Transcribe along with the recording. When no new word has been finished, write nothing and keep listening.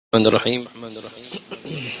الرحمن الرحيم.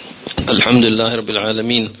 الحمد لله رب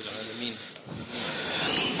العالمين،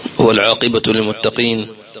 والعاقبة للمتقين،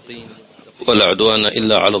 ولا عدوان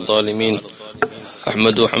إلا على الظالمين.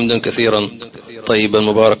 أحمده حمدا كثيرا طيبا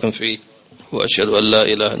مباركا فيه، وأشهد أن لا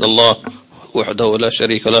إله إلا الله وحده لا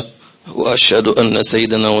شريك له، وأشهد أن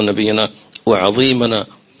سيدنا ونبينا وعظيمنا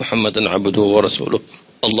محمدا عبده ورسوله.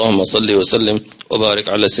 اللهم صل وسلم وبارك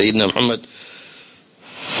على سيدنا محمد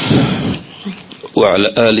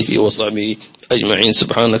وعلى آله وصحبه أجمعين.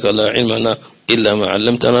 سبحانك لا علم لنا إلا ما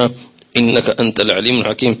علمتنا، إنك أنت العليم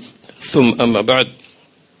الحكيم. ثم أما بعد،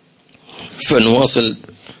 فنواصل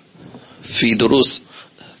في دروس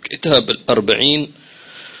كتاب الأربعين،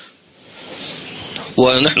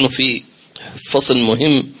 ونحن في فصل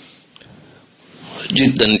مهم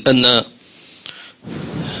جدا، لأن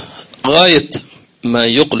غاية ما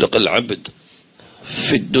يقلق العبد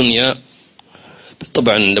في الدنيا،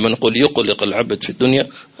 طبعا لما نقول يقلق العبد في الدنيا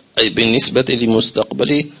أي بالنسبة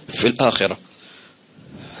لمستقبله في الآخرة،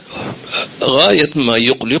 غاية ما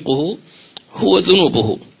يقلقه هو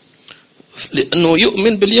ذنوبه، لأنه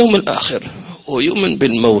يؤمن باليوم الآخر، ويؤمن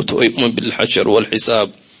بالموت، ويؤمن بالحشر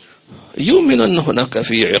والحساب، يؤمن أن هناك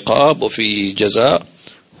في عقاب وفي جزاء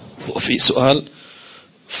وفي سؤال.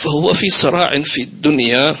 فهو في صراع في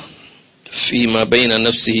الدنيا فيما بين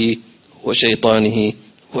نفسه وشيطانه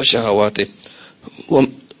وشهواته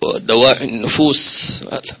ودواعي النفوس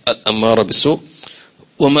الأمارة بالسوء،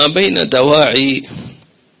 وما بين دواعي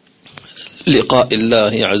لقاء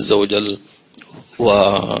الله عز وجل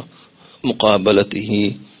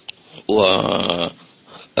ومقابلته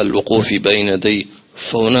والوقوف بين يديه.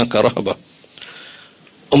 فهناك رهبة.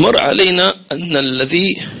 أمر علينا أن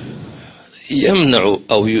الذي يمنع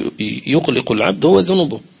أو يقلق العبد هو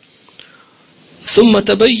ذنوبه. ثم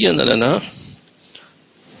تبين لنا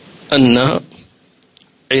أن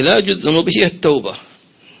علاج الذنوب هي التوبة،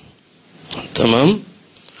 تمام.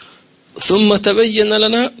 ثم تبين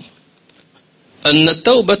لنا أن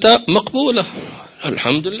التوبة مقبولة،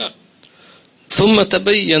 الحمد لله. ثم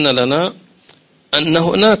تبين لنا أن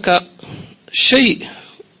هناك شيء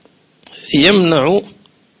يمنع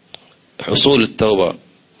حصول التوبة،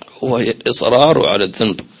 وهي الإصرار على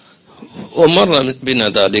الذنب، ومر بنا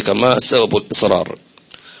ذلك ما سبب الإصرار.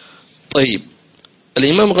 طيب،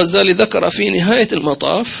 الإمام غزالي ذكر في نهاية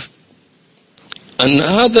المطاف أن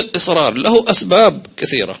هذا الإصرار له أسباب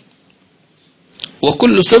كثيرة،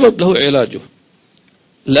 وكل سبب له علاجه،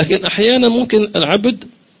 لكن أحيانا ممكن العبد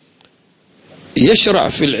يشرع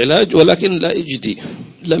في العلاج ولكن لا يجدي،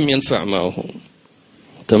 لم ينفع معه،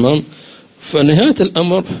 تمام. فنهاية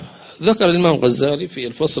الأمر ذكر الإمام غزالي في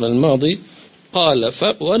الفصل الماضي، قال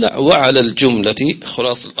وعلى الجملة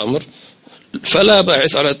خلاص الأمر، فلا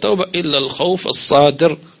باعث على التوبة إلا الخوف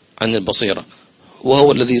الصادر عن البصيرة،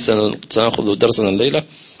 وهو الذي سنأخذ درسنا الليلة.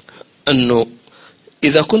 أنه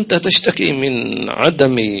إذا كنت تشتكي من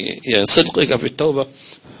عدم صدقك في التوبة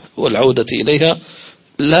والعودة إليها،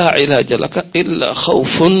 لا علاج لك إلا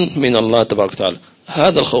خوف من الله تبارك وتعالى.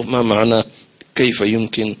 هذا الخوف ما معناه؟ كيف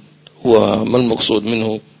يمكن؟ وما المقصود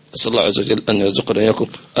منه؟ أسأل الله عز وجل أن يرزقنا إياكم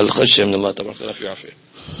الخشية من الله تبارك وتعالى في عافية.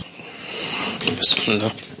 بسم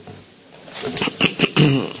الله.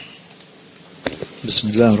 بسم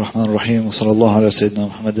الله الرحمن الرحيم، وصلى الله على سيدنا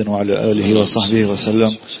محمد وعلى آله وصحبه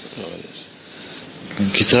وسلم. من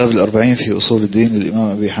كتاب الأربعين في أصول الدين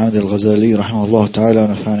للإمام أبي حامد الغزالي رحمه الله تعالى،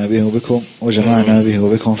 ونفعنا به وبكم وجمعنا به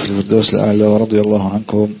وبكم في الفردوس الأعلى، ورضي الله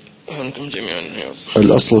عنكم جميعا.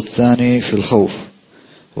 الأصل الثاني في الخوف.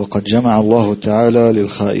 وقد جمع الله تعالى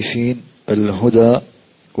للخائفين الهدى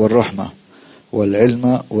والرحمة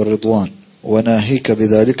والعلم والرضوان، وناهيك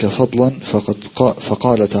بذلك فضلا،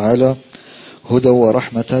 فقال تعالى: هدى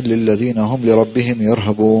ورحمة للذين هم لربهم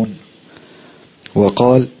يرهبون.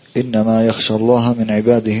 وقال: إنما يخشى الله من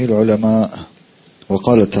عباده العلماء.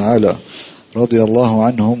 وقال تعالى: رضي الله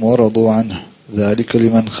عنهم ورضوا عنه، ذلك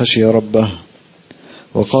لمن خشي ربه.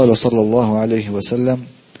 وقال صلى الله عليه وسلم: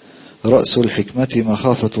 رأس الحكمة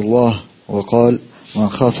مخافة الله. وقال: من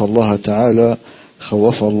خاف الله تعالى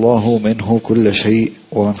خوف الله منه كل شيء،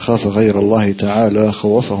 ومن خاف غير الله تعالى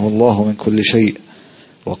خوفه الله من كل شيء.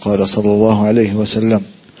 وقال صلى الله عليه وسلم: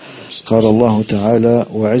 قال الله تعالى: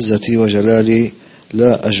 وعزتي وجلالي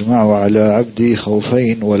لا أجمع على عبدي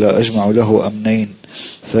خوفين ولا أجمع له أمنين،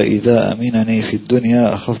 فإذا أمنني في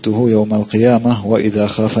الدنيا أخفته يوم القيامة، وإذا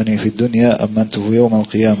خافني في الدنيا أمنته يوم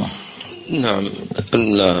القيامة. نعم.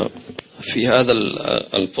 في هذا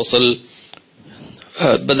الفصل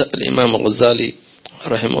بدأ الإمام الغزالي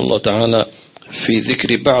رحمه الله تعالى في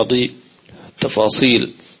ذكر بعض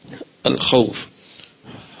تفاصيل الخوف.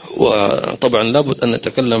 وطبعا لابد أن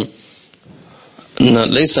نتكلم أن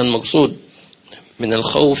ليس المقصود من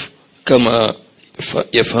الخوف كما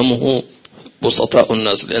يفهمه بسطاء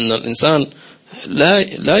الناس، لأن الإنسان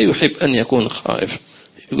لا يحب أن يكون خائف.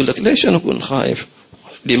 يقول لك ليش أنا أكون خائف؟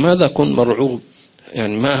 لماذا أكون مرعوب؟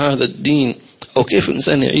 يعني ما هذا الدين؟ أو كيف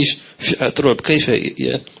الإنسان يعيش في حالة رعب؟ كيف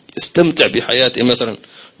يستمتع بحياته مثلا؟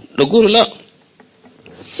 نقول لا،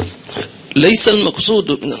 ليس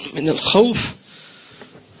المقصود من الخوف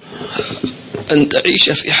أن تعيش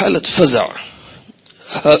في حالة فزع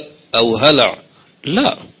أو هلع،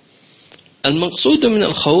 لا. المقصود من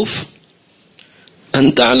الخوف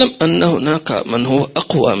أن تعلم أن هناك من هو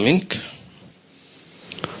أقوى منك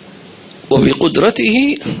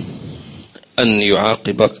وبقدرته أن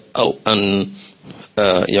يعاقبك أو أن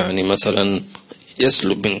يعني مثلا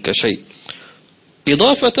يسلب منك شيء،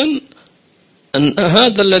 إضافة أن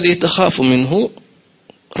هذا الذي تخاف منه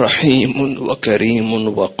رحيم وكريم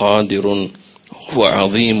وقادر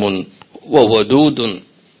وعظيم وودود،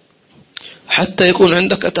 حتى يكون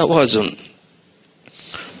عندك توازن.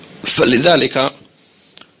 فلذلك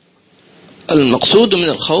المقصود من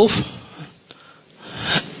الخوف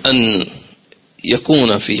أن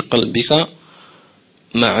يكون في قلبك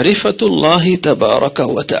معرفة الله تبارك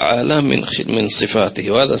وتعالى من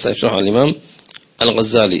صفاته، وهذا سيشرح الإمام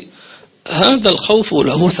الغزالي. هذا الخوف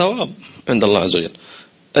له ثواب عند الله عز وجل.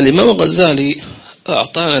 الإمام الغزالي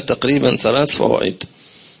أعطانا تقريبا 3 فوائد.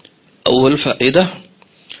 أول فائدة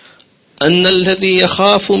أن الذي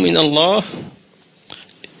يخاف من الله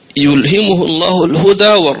يلهمه الله الهدى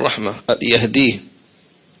والرحمة، يهديه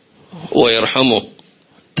ويرحمه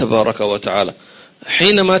تبارك وتعالى.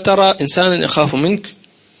 حينما ترى إنسانا يخاف منك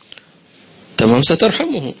تمام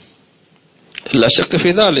سترحمه، لا شك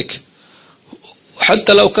في ذلك،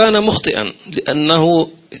 حتى لو كان مخطئا، لأنه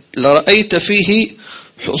لرأيت فيه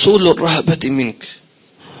حصول الرهبة منك،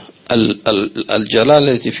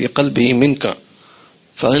 الجلالة التي في قلبه منك،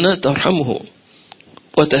 فهنا ترحمه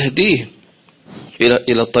وتهديه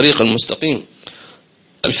إلى الطريق المستقيم.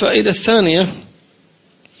 الفائدة الثانية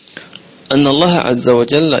أن الله عز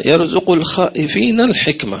وجل يرزق الخائفين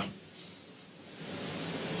الحكمة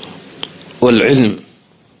والعلم.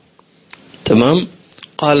 تمام؟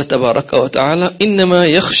 قال تبارك وتعالى إنما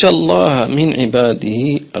يخشى الله من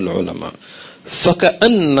عباده العلماء،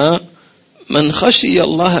 فكأن من خشي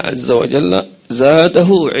الله عز وجل زاده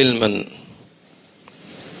علما،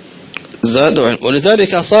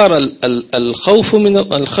 ولذلك صار الخوف من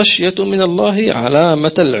الخشية من الله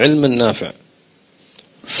علامة العلم النافع.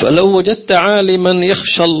 فلو وجدت عالما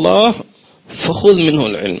يخشى الله فخذ منه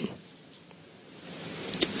العلم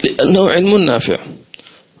لأنه علم نافع.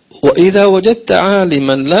 وإذا وجدت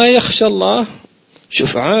عالما لا يخشى الله،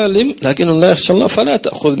 شوف عالم لكنه لا يخشى الله، فلا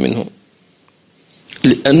تأخذ منه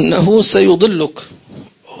لأنه سيضلك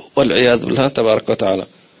والعياذ بالله تبارك وتعالى.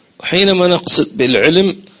 حينما نقصد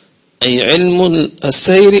بالعلم أي علم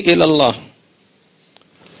السير إلى الله.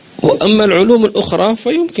 وأما العلوم الأخرى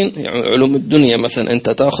فيمكن، يعني علوم الدنيا مثلا أنت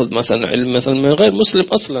تأخذ مثلا علم مثلا من غير مسلم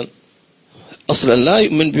أصلا لا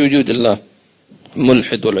يؤمن بوجود الله،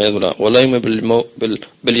 ملحد والعياذ بالله، ولا يؤمن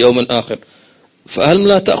باليوم الآخر، فهل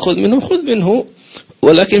لا تأخذ منه؟ خذ منه،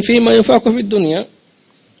 ولكن فيما ينفعك في الدنيا،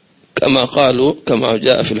 كما قالوا كما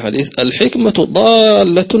جاء في الحديث الحكمة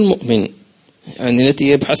ضالة المؤمن، يعني التي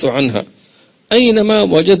يبحث عنها أينما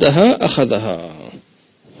وجدها أخذها.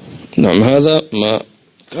 نعم، هذا ما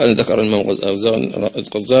كان ذكر الإمام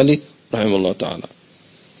الغزالي رحمه الله تعالى.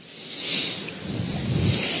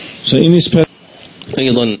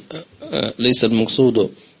 أيضا ليس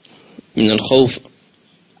المقصود من الخوف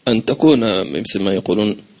أن تكون مثل ما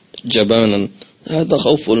يقولون جبانا، هذا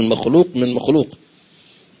خوف المخلوق من مخلوق.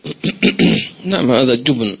 نعم، هذا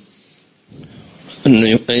جبن،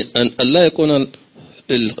 أن لا يكون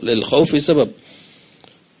للخوف سبب.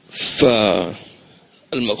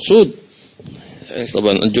 فالمقصود يعني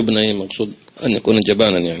طبعا الجبن هي مقصود أن يكون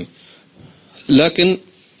جبانا يعني، لكن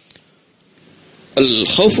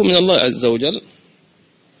الخوف من الله عز وجل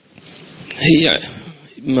هي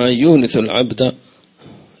ما يونث العبد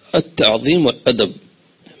التعظيم والأدب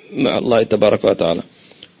مع الله تبارك وتعالى،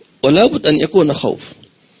 ولا بد أن يكون خوف.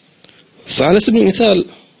 فعلى سبيل المثال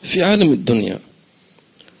في عالم الدنيا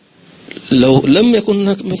لو لم يكن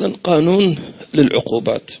هناك مثلا قانون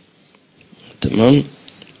للعقوبات، تمام،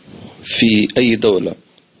 في أي دولة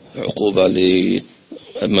عقوبة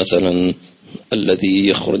مثلا الذي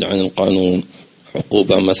يخرج عن القانون،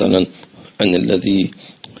 عقوبة مثلا عن الذي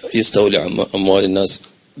يستولي أموال الناس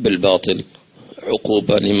بالباطل،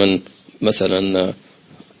 عقوبة لمن مثلا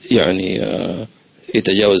يعني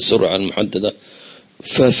يتجاوز السرعة المحددة.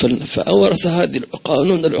 فأورث هذه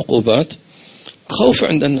قانون العقوبات خوف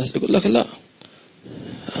عند الناس، يقول لك لا،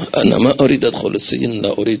 أنا ما أريد أدخل السجن،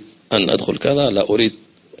 لا أريد أن أدخل كذا، لا أريد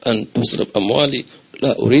أن تسرب أموالي،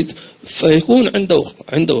 لا أريد. فيكون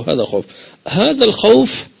عنده هذا الخوف. هذا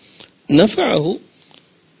الخوف نفعه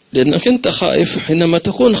لأنك أنت خائف. حينما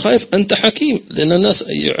تكون خائف أنت حكيم، لأن الناس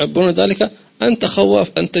يعبرون ذلك أنت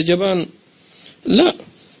خواف، أنت جبان. لا،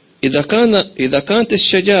 إذا كانت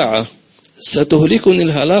الشجاعة ستهلكني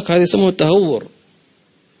الهلاك، هذا يسموه التهور.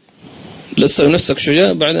 لسه نفسك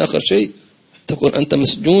شجاع، بعد آخر شيء تكون أنت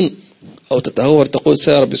مسجون أو تتهور، تقول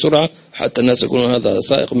سير بسرعة حتى الناس يقولون هذا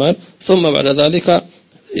سائق مال، ثم بعد ذلك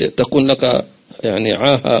تكون لك يعني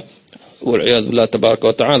عاهة والعياذ بالله تبارك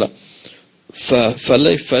وتعالى.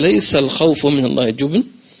 فليس الخوف من الله جبن،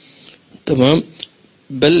 تمام،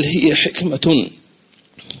 بل هي حكمة.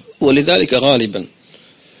 ولذلك غالبا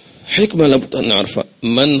حكمة لابد أن نعرفها.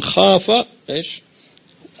 من خاف إيش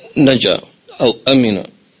نجا أو أمن،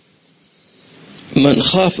 من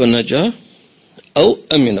خاف نجا أو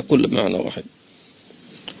أمن، كل معنى واحد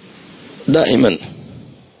دائما.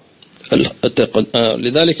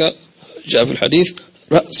 لذلك جاء في الحديث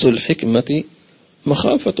رأس الحكمة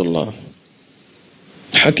مخافة الله.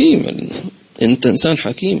 حكيم، أنت إنسان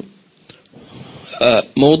حكيم.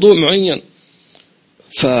 موضوع معين،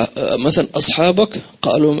 فمثلا أصحابك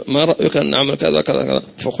قالوا ما رأيك أن نعمل كذا كذا كذا،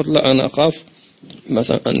 فقلت لا أنا أخاف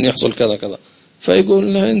مثلا أن يحصل كذا كذا،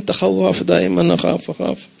 فيقول لا أنت خواف دائما، أخاف.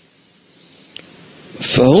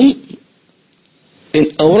 فهم إن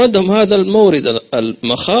أوردهم هذا المورد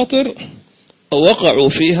المخاطر أو وقعوا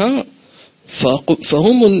فيها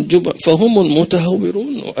فهم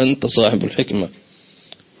المتهورون وأنت صاحب الحكمة.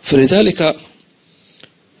 فلذلك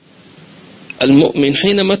المؤمن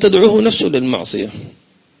حينما تدعوه نفسه للمعصية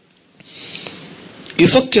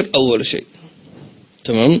يفكر أول شيء،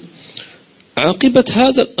 تمام، عاقبة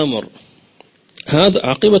هذا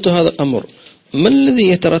الأمر ما الذي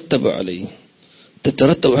يترتب عليه؟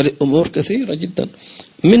 تترتب عليه أمور كثيرة جدا،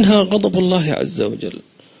 منها غضب الله عز وجل.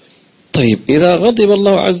 طيب إذا غضب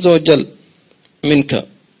الله عز وجل منك،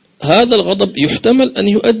 هذا الغضب يحتمل أن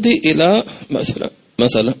يؤدي إلى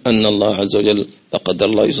مثلا أن الله عز وجل قدر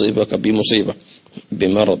الله يصيبك بمصيبة،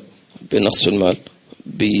 بمرض، بنقص المال،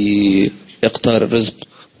 بإقطار الرزق،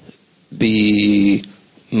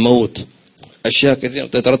 بموت، أشياء كثيرة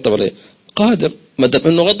تترتب عليه. قادر ما دام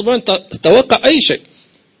أنه غضبان تتوقع أي شيء.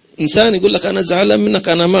 إنسان يقول لك أنا زعلان منك،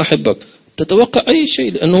 أنا ما أحبك، تتوقع أي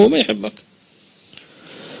شيء لأنه ما يحبك.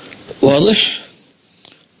 واضح؟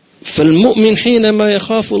 فالمؤمن حينما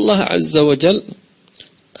يخاف الله عز وجل،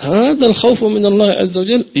 هذا الخوف من الله عز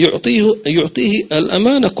وجل يعطيه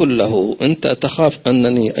الأمانة كله. أنت تخاف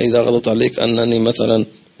أنني إذا غضبت عليك أنني مثلا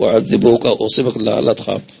أعذبك أو أصيبك، لا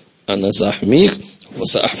تخاف، أنا سأحميك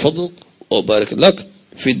وسأحفظك وأبارك لك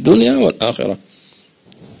في الدنيا والآخرة.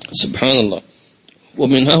 سبحان الله.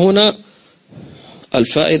 ومن هنا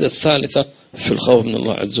الفائدة الثالثة في الخوف من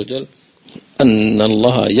الله عز وجل، أن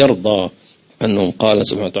الله يرضى عنهم. قال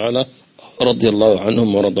سبحانه وتعالى رضي الله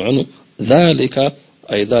عنهم ورضوا عنه، ذلك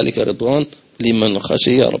أي ذلك رضوان لمن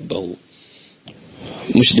خشي ربه،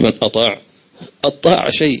 مش لمن أطاع. الطاعة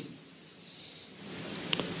شيء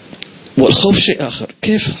والخوف شيء آخر.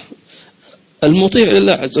 كيف المطيع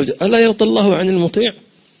لله عز وجل ألا يرضى الله عن المطيع؟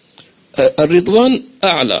 الرضوان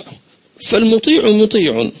أعلى، فالمطيع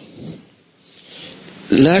مطيع،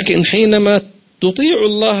 لكن حينما تطيع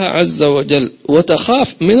الله عز وجل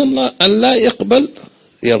وتخاف من الله أن لا يقبل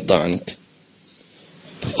يرضى عنك،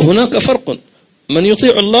 هناك فرق. من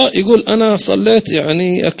يطيع الله يقول أنا صليت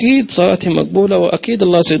يعني أكيد صلاتي مقبولة وأكيد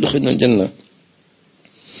الله سيدخلنا الجنة،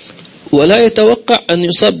 ولا يتوقع أن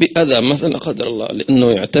يصاب بأذى مثلا قدر الله،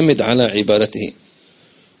 لأنه يعتمد على عبادته،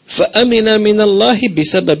 فأمن من الله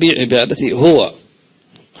بسبب عبادته هو.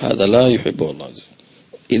 هذا لا يحبه الله عز وجل.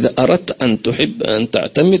 إذا أردت أن تحب أن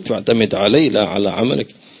تعتمد فاعتمد علي لا على عملك،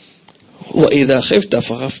 وإذا خفت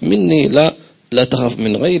فخف مني لا تخف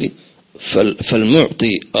من غيري.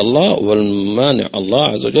 فالمعطي الله والمانع الله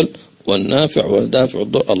عز وجل، والنافع والدافع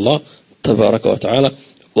الضر الله تبارك وتعالى.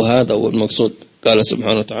 وهذا هو المقصود. قال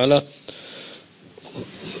سبحانه وتعالى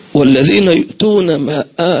والذين يؤتون ما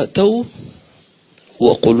آتوا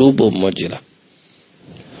وقلوبهم وجلة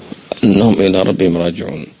أنهم إلى ربهم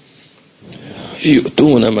راجعون.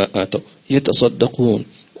 يؤتون ما آتوا، يتصدقون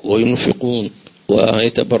وينفقون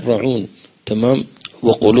ويتبرعون، تمام،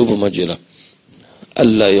 وقلوبهم وجلة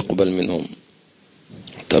ألا يقبل منهم،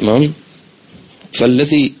 تمام.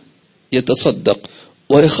 فالذي يتصدق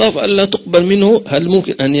ويخاف أن لا تقبل منه، هل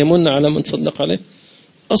ممكن أن يمن على من تصدق عليه؟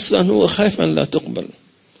 أصلا هو خايف أن لا تقبل،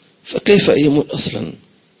 فكيف يمن أصلا؟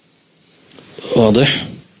 واضح؟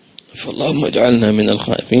 فاللهم اجعلنا من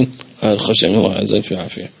الخائفين الخشية من الله عز وجل في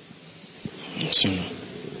عافية. بسم الله.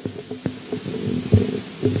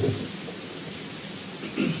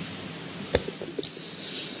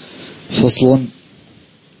 فصل.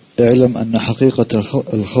 اعلم أن حقيقة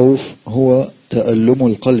الخوف هو تألم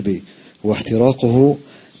القلب واحتراقه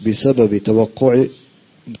بسبب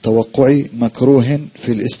توقع مكروه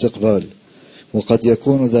في الاستقبال، وقد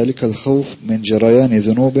يكون ذلك الخوف من جريان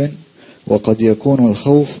ذنوب، وقد يكون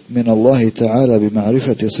الخوف من الله تعالى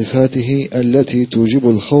بمعرفة صفاته التي توجب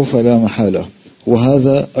الخوف لا محالة،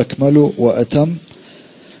 وهذا أكمل وأتم،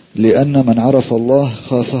 لأن من عرف الله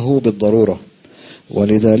خافه بالضرورة.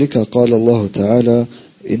 ولذلك قال الله تعالى: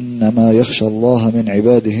 إنما يخشى الله من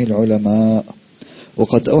عباده العلماء.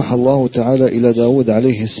 وقد أوحى الله تعالى إلى داود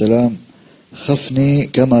عليه السلام: خفني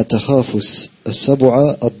كما تخاف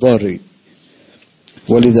السبع الضار.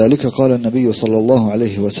 ولذلك قال النبي صلى الله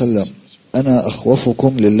عليه وسلم: أنا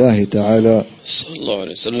أخوفكم لله تعالى صلى الله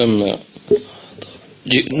عليه وسلم.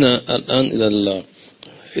 جئنا الآن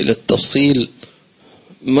إلى التفصيل.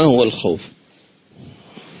 ما هو الخوف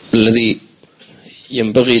الذي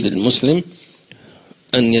ينبغي للمسلم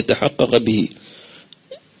أن يتحقق به؟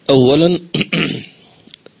 أولا،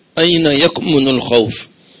 أين يكمن الخوف؟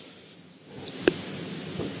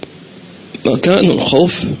 مكان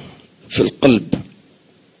الخوف في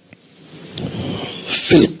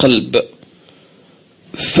القلب.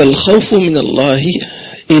 فالخوف من الله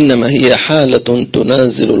إنما هي حالة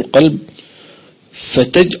تنازل القلب،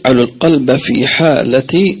 فتجعل القلب في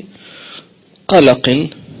حالة قلق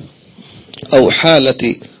أو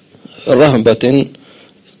حالة رهبة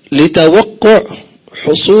لتوقع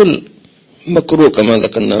حصول مكروه، كما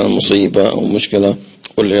ذكرنا مصيبة أو مشكلة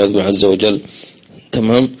والعياذ بالله عز وجل،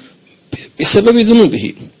 تمام، بسبب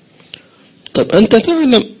ذنوبه. طب أنت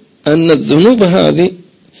تعلم أن الذنوب هذه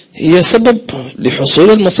هي سبب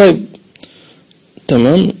لحصول المصائب،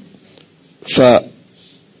 تمام. فإذا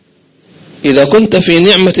كنت في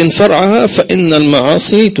نعمة فرعها فإن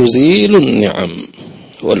المعاصي تزيل النعم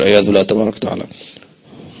والعياذ بالله تبارك وتعالى.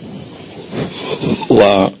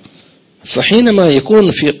 فحينما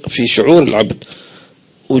يكون في شعور العبد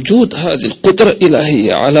وجود هذه القدرة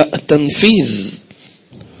الإلهية على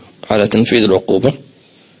تنفيذ العقوبة،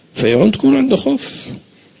 فيعود تكون عنده خوف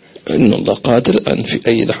إن الله قادر أن في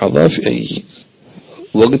أي لحظة في أي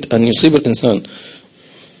وقت أن يصيب الإنسان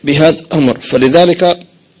بهذا الأمر. فلذلك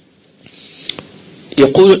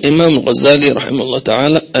يقول الإمام الغزالي رحمه الله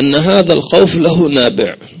تعالى أن هذا الخوف له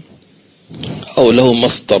نابع أو له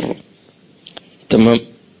مصدر، تمام.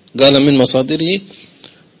 قال من مصادره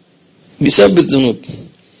بسبب الذنوب.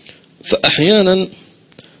 فأحيانا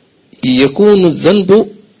يكون الذنب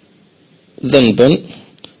ذنبا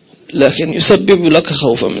لكن يسبب لك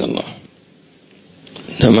خوفا من الله،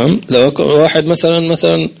 تمام. لو واحد مثلا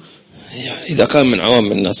يعني إذا كان من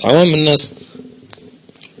عوام الناس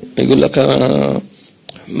يقول لك أنا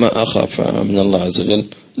ما أخاف من الله عز وجل.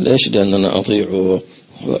 ليش؟ لأن أنا أطيع،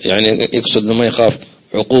 يعني يقصد ما يخاف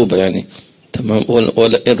عقوبة يعني، تمام.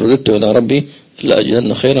 ولئن رددت إلى ربي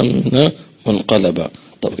لأجدن خيرا منها منقلبا.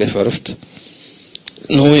 طب كيف عرفت؟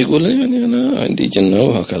 إنه يقول يعني أنا عندي جنة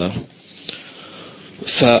وهكذا.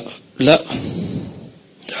 فلا،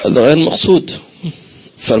 هذا غير مقصود.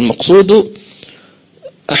 فالمقصود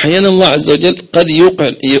أحيانا الله عز وجل قد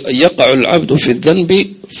يقع العبد في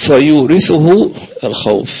الذنب فيورثه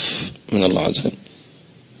الخوف من الله عز وجل.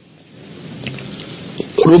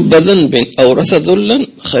 رب ذنب أورث ذلا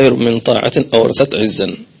خير من طاعة أورثت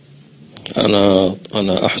عزا.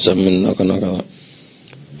 أنا أحسن منك، أنا كذا،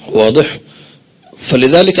 واضح.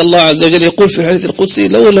 فلذلك الله عز وجل يقول في الحديث القدسي: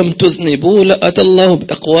 لو لم تذنبوا لأتى الله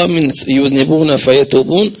بأقوام يذنبون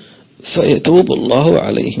فيتوب الله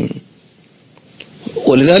عليهم.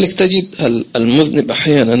 ولذلك تجد المذنب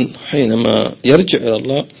أحيانا حينما يرجع إلى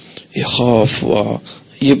الله يخاف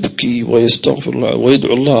ويبكي ويستغفر الله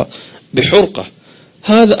ويدعو الله بحرقة.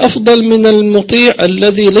 هذا أفضل من المطيع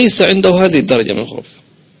الذي ليس عنده هذه الدرجة من الخوف.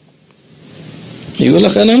 يقول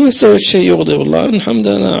لك أنا ما سويت شيء يغضب الله، الحمد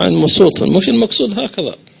لله عن مبسوط. مش المقصود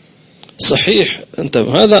هكذا، صحيح. أنت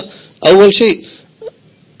هذا أول شيء.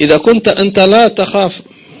 إذا كنت أنت لا تخاف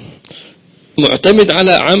معتمد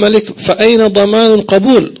على عملك، فأين ضمان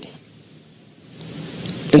القبول؟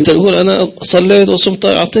 أنت تقول أنا صليت وصمت،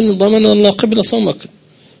 أعطيني ضمان الله قبل صومك.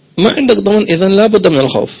 ما عندك ضمان، إذن لا بد من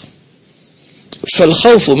الخوف.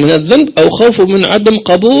 فالخوف من الذنب أو خوف من عدم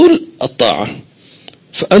قبول الطاعة،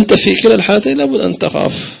 فأنت في كلا الحالتين لابد أن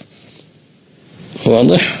تخاف.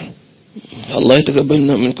 واضح؟ الله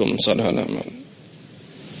يتقبلنا منكم صالح الأعمال.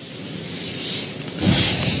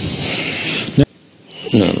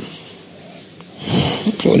 نعم.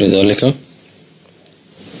 ولذلك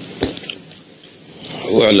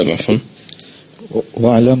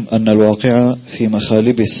واعلم أن الواقع في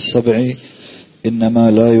مخالب السبع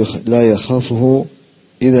إنما لا يخافه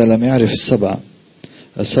إذا لم يعرف السبع،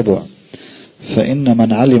 فإن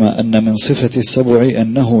من علم أن من صفة السبع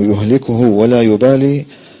أنه يهلكه ولا يبالي،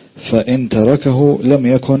 فإن تركه لم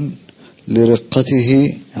يكن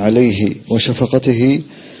لرقته عليه وشفقته،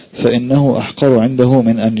 فإنه أحقر عنده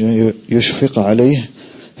من أن يشفق عليه،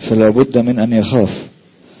 فلا بد من أن يخاف.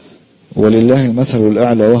 ولله المثل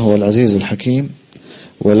الأعلى وهو العزيز الحكيم.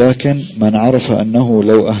 ولكن من عرف أنه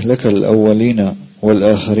لو أهلك الأولين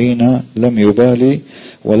والآخرين لم يبالي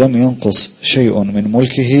ولم ينقص شيء من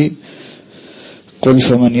ملكه، قل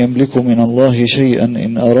فمن يملك من الله شيئا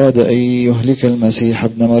إن أراد أن يهلك المسيح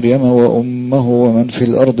ابن مريم وأمه ومن في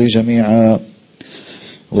الأرض جميعا.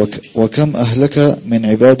 وكم أهلك من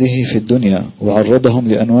عباده في الدنيا وعرضهم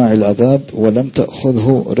لأنواع العذاب ولم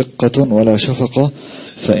تأخذه رقة ولا شفقة،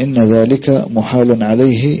 فإن ذلك محال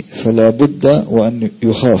عليه، فلا بد وأن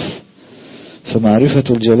يخاف. فمعرفة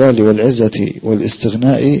الجلال والعزة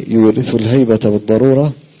والاستغناء يورث الهيبة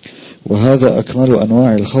بالضرورة، وهذا أكمل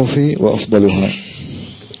أنواع الخوف وأفضلها.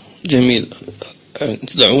 جميل.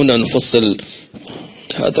 دعونا نفصل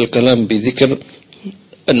هذا الكلام بذكر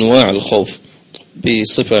أنواع الخوف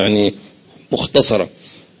بصفة يعني مختصرة.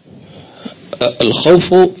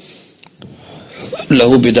 الخوف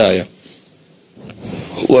له بداية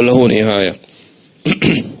وله نهاية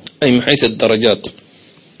أي من حيث الدرجات.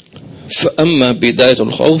 فأما بداية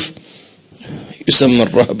الخوف يسمى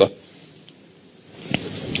الرهبة.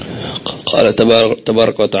 قال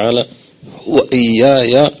تبارك وتعالى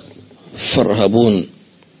وإياي فارهبون.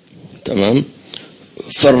 تمام.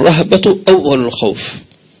 فالرهبة أول الخوف،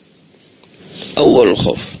 أول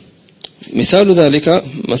الخوف. مثال ذلك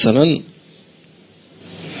مثلا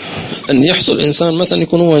أن يحصل إنسان مثلا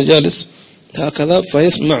يكون هو جالس هكذا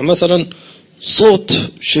فيسمع مثلا صوت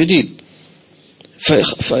شديد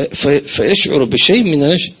فيشعر بشيء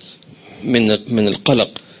من القلق.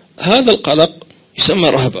 هذا القلق يسمى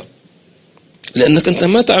رهبة، لأنك أنت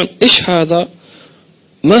ما تعلم إيش هذا،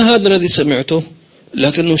 ما هذا الذي سمعته،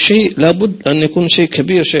 لكنه شيء لابد أن يكون شيء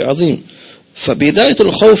كبير، شيء عظيم. فبداية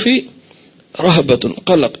الخوف رهبة،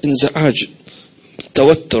 قلق، انزعاج،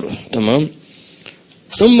 توتر. تمام.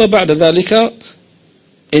 ثم بعد ذلك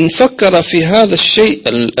إن فكر في هذا الشيء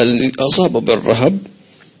الذي أصاب بالرهب،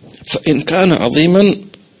 فإن كان عظيما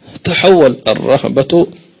تحول الرهبة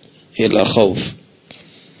إلى خوف.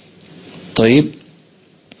 طيب.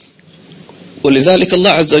 ولذلك الله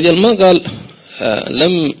عز وجل ما قال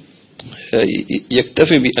لم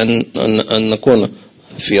يكتفي بأن نكون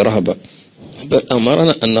في رهبة، بل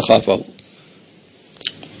أمرنا أن نخافه،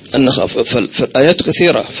 أن نخاف. فالآيات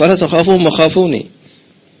كثيرة، فلا تخافون وخافوني،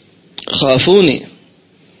 خافوني.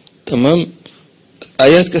 تمام.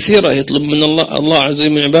 آيات كثيرة يطلب من الله عز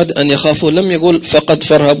وجل من عباده أن يخافوا. لم يقول فقط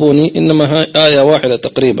فارهبوني، إنما آية واحدة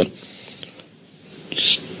تقريبا.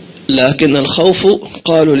 لكن الخوف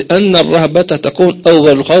قالوا لأن الرهبة تكون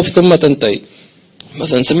أول الخوف ثم تنتهي.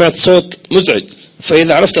 مثلا سمعت صوت مزعج،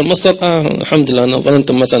 فإذا عرفت المصدر الحمد لله أنا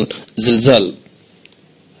ظننت مثلا زلزال،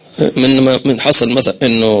 من حصل مثلا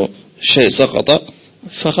إنه شيء سقط،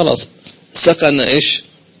 فخلاص سكن إيش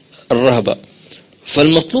الرهبة.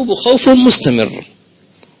 فالمطلوب خوف مستمر.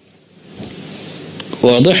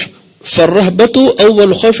 واضح. فالرهبة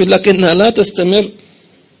أول خوف لكنها لا تستمر،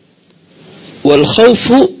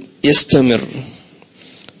 والخوف يستمر.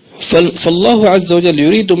 فالله عز وجل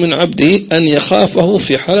يريد من عبده أن يخافه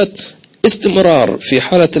في حالة استمرار، في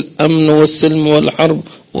حالة الأمن والسلم والحرب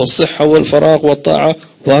والصحة والفراغ والطاعة،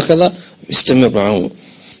 وهكذا يستمر معه.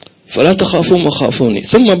 فلا تخافون وخافوني.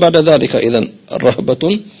 ثم بعد ذلك إذن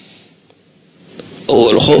الرهبة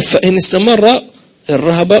والخوف، فإن استمر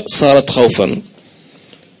الرهبة صارت خوفا.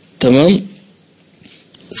 تمام.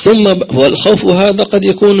 ثم والخوف هذا قد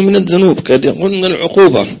يكون من الذنوب، قد يكون من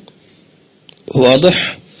العقوبة.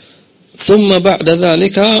 واضح. ثم بعد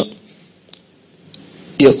ذلك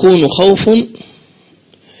يكون خوف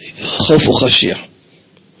خشية،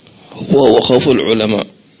 وهو خوف العلماء.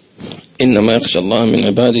 إنما يخشى الله من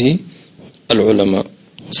عباده العلماء.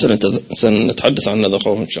 سنتحدث عن هذا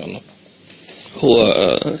الخوف إن شاء الله. هو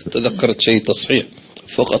تذكرت شيء تصحيح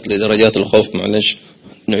فقط لدرجات الخوف، معلش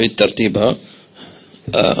نعيد ترتيبها.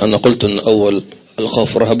 أنا قلت أن أول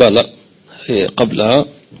الخوف رهبة، لا، قبلها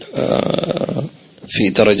في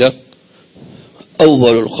درجة.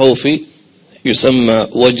 أول الخوف يسمى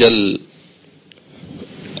وجل،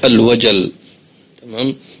 الوجل.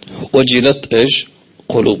 تمام. وجلت إيش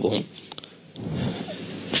قلوبهم.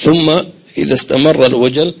 ثم إذا استمر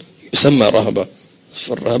الوجل يسمى رهبة،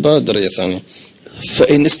 فالرهبة درجة ثانية.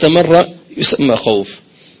 فإن استمر يسمى خوف.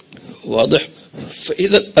 واضح.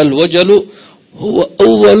 فإذا الوجل هو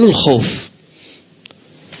أول الخوف.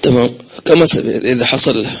 تمام. كما إذا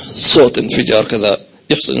حصل صوت انفجار كذا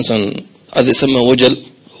يحصل إنسان، هذا يسمى وجل،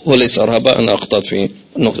 وليس رهباء. أنا أقطع في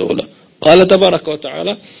النقطة الأولى. قال تبارك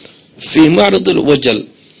وتعالى في معرض الوجل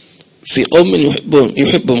في قوم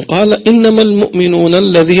يحبهم قال إنما المؤمنون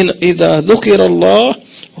الذين إذا ذكر الله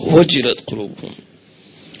وجلت قلوبهم.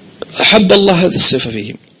 أحب الله هذه الصفة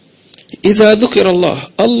فيهم. إذا ذكر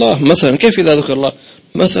الله مثلا، كيف إذا ذكر الله؟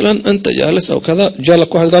 مثلا أنت جالس أو كذا،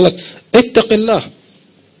 جالك واحد قال لك اتق الله،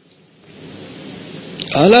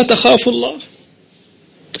 ألا تخاف الله؟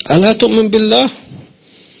 ألا تؤمن بالله؟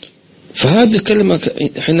 فهذه الكلمة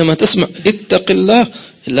حينما تسمع اتق الله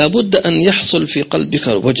لابد أن يحصل في قلبك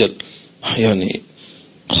الوجل، يعني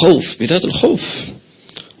خوف، بداية الخوف.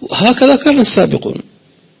 وهكذا كان السابقون.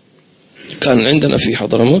 كان عندنا في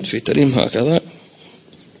حضرموت في تريم هكذا،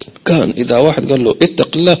 كان إذا واحد قال له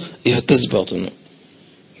اتق الله يهتز باطنه،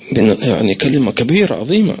 يعني كلمة كبيرة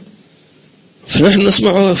عظيمة. فنحن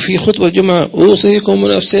نسمعها في خطبة الجمعة: أوصيكم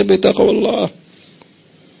ونفسي بتقوى الله،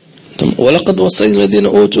 ولقد وصينا الذين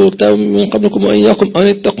أوتوا الكتاب من قبلكم وإياكم أن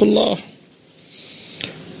اتقوا الله.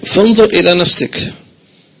 فانظر إلى نفسك،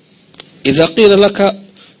 إذا قيل لك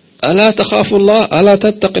ألا تخاف الله، ألا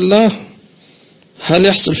تتق الله، هل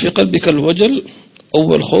يحصل في قلبك الوجل؟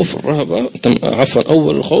 أول خوف الرهبة، عفوا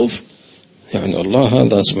أول الخوف يعني الله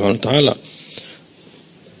هذا سبحانه وتعالى.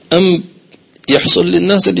 أم يحصل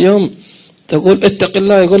للناس اليوم تقول اتق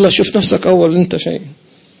الله، يقول له شوف نفسك أول أنت شيء،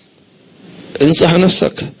 انصح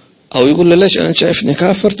نفسك، أو يقول له ليش أنا شايفني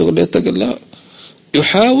كافر، تقول له اتق الله.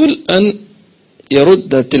 يحاول أن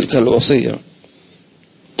يرد تلك الوصية.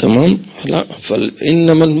 تمام؟ لا،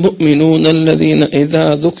 فإنما المؤمنون الذين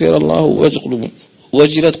إذا ذكر الله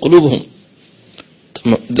وجلت قلوبهم.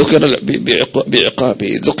 ذكر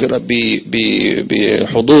بعقابه، ذكر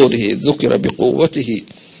بحضوره، ذكر بقوته،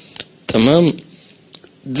 تمام،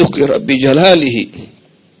 ذكر بجلاله.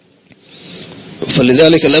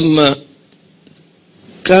 فلذلك لما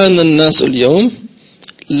كان الناس اليوم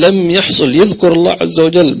لم يحصل يذكر الله عز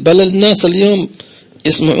وجل، بل الناس اليوم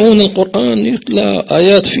يسمعون القرآن يتلى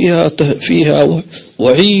آيات فيها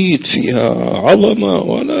وعيد، فيها عظمة،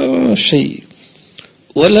 ولا شيء،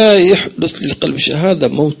 ولا يحدث للقلب شهادة،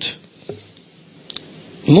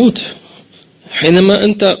 موت. حينما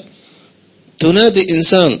أنت تنادي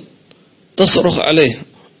إنسان تصرخ عليه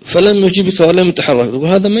فلم يجيبك ولم يتحرك، تقول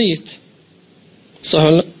هذا ميت، صح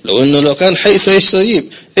ولا؟ لو كان حي سيستجيب،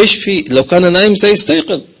 إيش في؟ لو كان نايم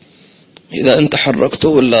سيستيقظ. إذا أنت حركته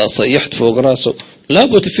ولا صيحت فوق راسه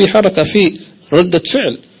لابد في حركة، في ردة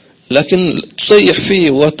فعل، لكن تصيح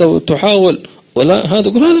فيه وتحاول ولا، هذا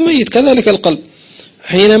يقول هذا ميت. كذلك القلب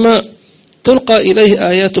حينما تلقى إليه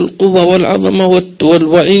آيات القوة والعظمة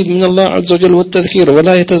والوعيد من الله عز وجل والتذكير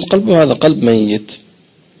ولا يهتز قلبه، هذا قلب ميت.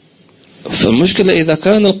 فالمشكلة إذا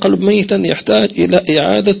كان القلب ميتا يحتاج إلى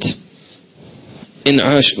إعادة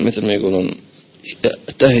إنعاش، مثل ما يقولون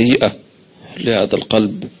تهيئة لهذا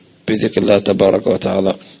القلب بذكر الله تبارك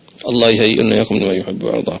وتعالى. الله يهيئنا إياكم لما يحب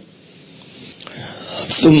ويرضى.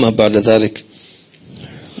 ثم بعد ذلك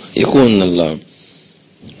يكون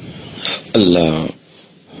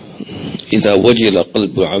إذا وجل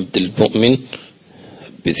قلب عبد المؤمن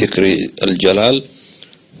بذكر الجلال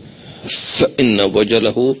فإن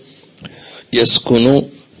وجله يسكن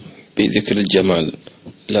بذكر الجمال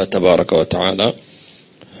لا تبارك وتعالى.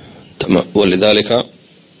 ولذلك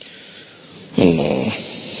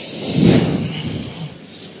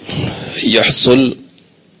يحصل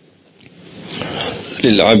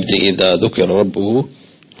للعبد إذا ذكر ربه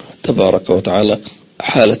تبارك وتعالى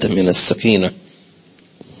حالة من السكينة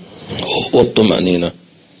والطمأنينة.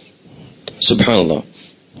 سبحان الله،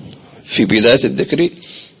 في بداية الذكر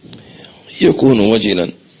يكون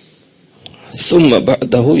وجلا، ثم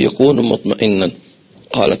بعده يكون مطمئنا.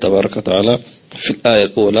 قال تبارك وتعالى في الآية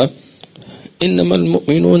الأولى: إنما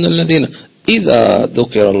المؤمنون الذين إذا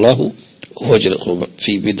ذكر الله وجلت قلوبهم،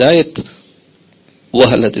 في بداية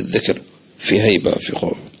وهلة الذكر، في هيبة، في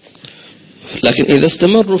خوف. لكن إذا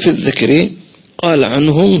استمروا في الذكر قال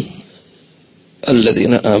عنهم: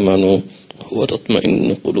 الذين آمنوا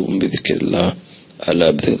وتطمئن قلوبهم بذكر الله،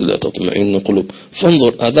 ألا بذكر الله تطمئن قلوب.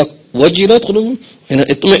 فانظر، هذا وجلت قلوبهم،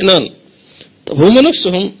 هنا اطمئنان. طب هم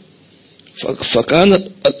نفسهم، فكان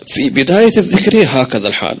في بداية الذكر هكذا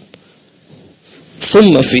الحال،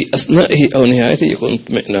 ثم في أثنائه أو نهايته يكون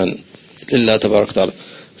اطمئنان لله تبارك وتعالى.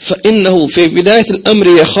 فإنه في بداية الأمر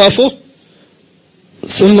يخافه،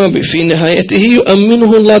 ثم في نهايته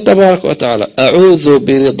يؤمنه الله تبارك وتعالى: أعوذ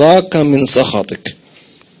برضاك من سخطك،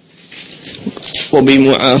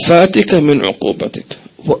 وبمعافاتك من عقوبتك،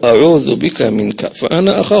 وأعوذ بك منك،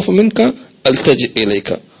 فأنا أخاف منك، ألتجئ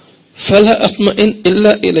إليك، فلا أطمئن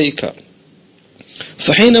إلا إليك.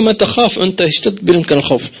 فحينما تخاف أنت يشتد بك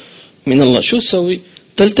الخوف من الله، شو تسوي؟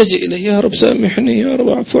 تلتجئ إليه يا رب سامحني يا رب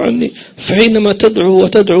اعفو عني. فحينما تدعو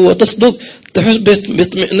وتدعو وتصدق تحس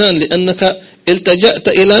باطمئنان، لأنك التجأت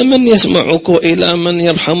إلى من يسمعك وإلى من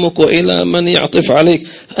يرحمك وإلى من يعطف عليك.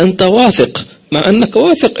 أنت واثق، مع أنك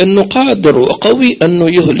واثق أنه قادر وقوي أنه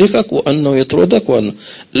يهلكك وأنه يطردك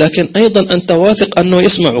لكن أيضا أنت واثق أنه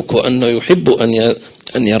يسمعك وأنه يحب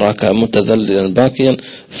أن يراك متذللا باكيا.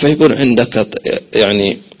 فيكون عندك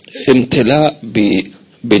يعني امتلاء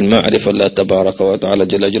بالمعرفة الله تبارك وتعالى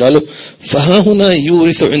جل جلاله. فها هنا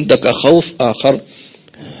يورث عندك خوف آخر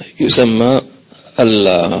يسمى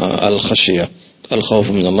الخشية،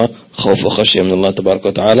 الخوف من الله، خوف وخشية من الله تبارك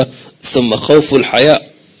وتعالى. ثم خوف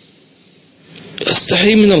الحياء،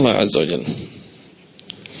 استحي من الله عز وجل.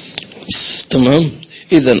 تمام.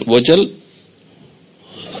 إذن وجل،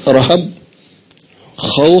 رهب،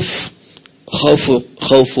 خوف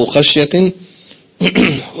خشية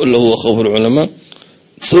اللي هو خوف العلماء،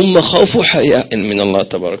 ثم خوف حياء من الله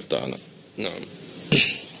تبارك وتعالى. نعم.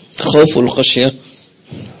 خوف الخشية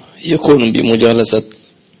يكون بمجالسة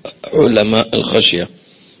علماء الخشية.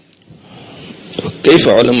 كيف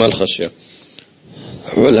علماء الخشية؟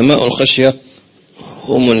 علماء الخشية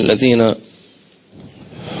هم الذين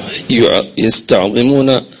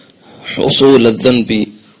يستعظمون حصول الذنب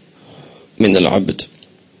من العبد.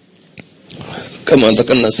 كما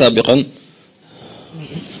ذكرنا سابقا،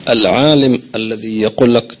 العالم الذي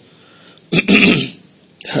يقول لك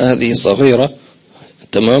هذه صغيرة،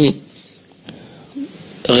 تمام،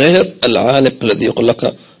 غير العالم الذي يقول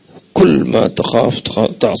لك كل ما تخاف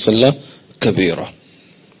تعصي الله كبيرة.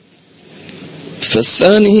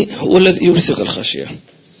 فالثاني هو الذي يورثك الخشية.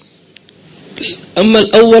 أما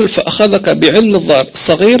الأول فأخذك بعلم الظاهر،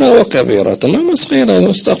 صغيرة وكبيرة. تمام، صغيرة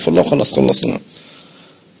استغفر الله خلاص خلصنا.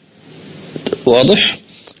 واضح؟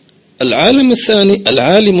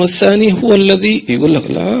 العالم الثاني هو الذي يقول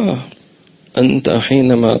لك لا، أنت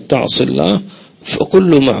حينما تعصي الله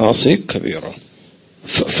فكل معاصيك كبيرة،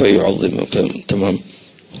 فيعظمك. تمام،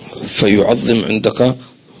 فيعظم عندك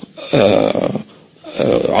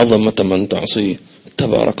عظمة من تعصيه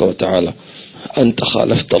تبارك وتعالى. أنت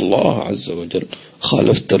خالفت الله عز وجل،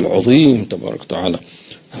 خالفت العظيم تبارك وتعالى.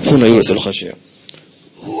 هنا يورث الخشية.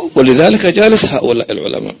 ولذلك جالس هؤلاء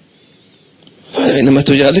العلماء، حينما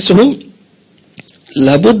تجالسهم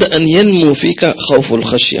لابد أن ينمو فيك خوف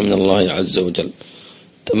الخشية من الله عز وجل.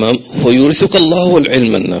 تمام. ويورثك الله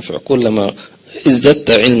العلم النافع. كلما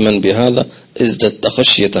ازددت علما بهذا ازددت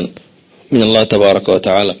خشية من الله تبارك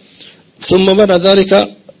وتعالى. ثم بعد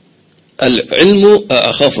ذلك العلم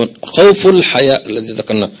خوف الحياء الذي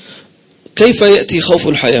ذكرنا. كيف يأتي خوف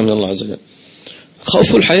الحياء من الله عز وجل؟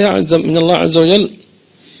 خوف الحياء من الله عز وجل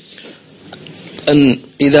أن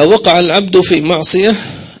إذا وقع العبد في معصية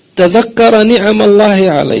تذكر نعم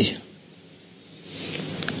الله عليه،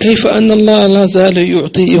 كيف أن الله لا زال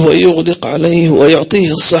يعطيه ويغدق عليه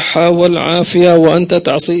ويعطيه الصحة والعافية وأنت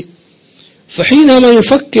تعصيه. فحينما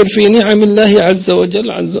يفكر في نعم الله عز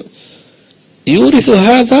وجل يورث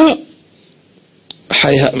هذا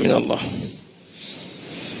حياء من الله،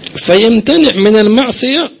 فيمتنع من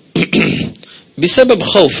المعصية بسبب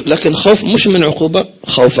خوف، لكن خوف مش من عقوبة،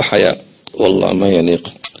 خوف حياء. والله ما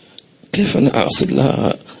يليق، كيف أنا أعصي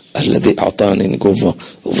الله الذي أعطاني القوة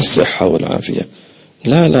والصحة والعافية؟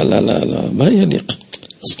 لا لا لا لا لا، ما يليق،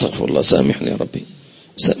 استغفر الله سامحني يا ربي.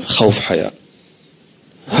 خوف حياء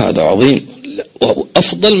هذا عظيم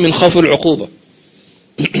وأفضل من خوف العقوبة.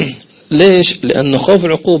 ليش؟ لأن خوف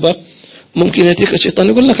العقوبة ممكن يأتيك الشيطان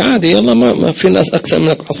يقول لك عادي، يلا ما في ناس أكثر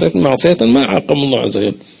منك معصية ما عاقب الله عز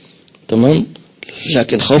وجل. تمام.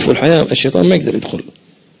 لكن خوف الحياة الشيطان ما يقدر يدخل،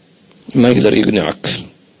 ما يقدر يقنعك،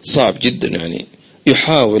 صعب جدا، يعني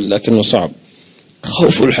يحاول لكنه صعب.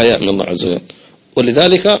 خوف الحياة من الله عز وجل.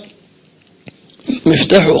 ولذلك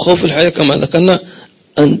مفتاح خوف الحياة كما ذكرنا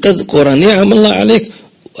أن تذكر نعم الله عليك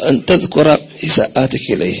وأن تذكر إساءاتك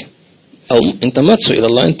إليه. أو أنت ما تسوء إلى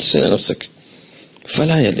الله، أنت تسوء إلى نفسك،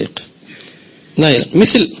 فلا يليق. لا يليق.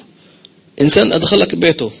 مثل إنسان أدخلك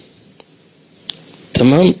بيته،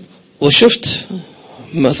 تمام، وشفت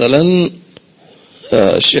مثلا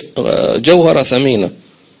جوهرة ثمينة،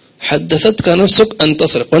 حدثتك نفسك أن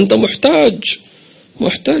تسرق وأنت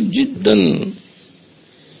محتاج جدا.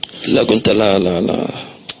 لا، قلت لا لا لا،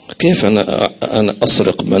 كيف أنا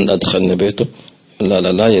أسرق من أدخلني بيته؟ لا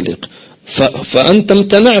لا لا يليق. فأنت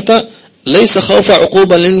امتنعت، ليس خوف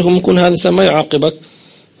عقوبة لأنه يكون هذا ما يعاقبك،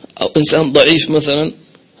 أو إنسان ضعيف مثلا،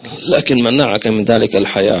 لكن منعك من ذلك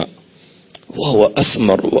الحياء، وهو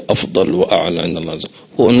أثمر وأفضل وأعلى عند الله عز وجل.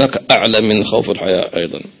 وهناك أعلى من خوف الحياء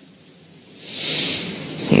أيضا.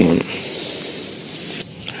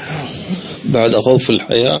 بعد خوف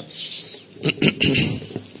الحياء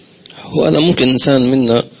وهذا ممكن إنسان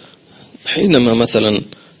منا حينما مثلا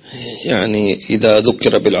يعني إذا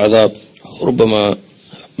ذكر بالعذاب ربما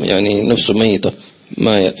يعني نفسه ميتة،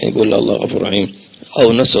 ما يقول الله غفور رحيم،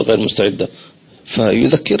 أو نفسه غير مستعدة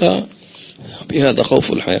فيذكرها بهذا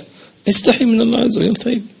خوف الحياة، استحي من الله عز وجل.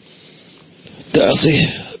 طيب تعصيه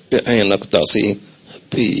بعينك، تعصيه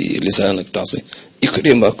بلسانك، تعصيه،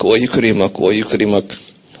 يكرمك ويكرمك ويكرمك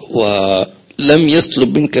ولم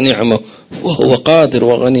يسلب منك نعمة وهو قادر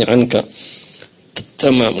وغني عنك،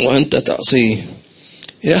 تمام، وأنت تعصيه.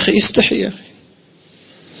 يا أخي استحي يا أخي.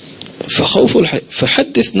 فخوف الحياة،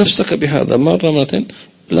 فحدث نفسك بهذا مرة مرتين،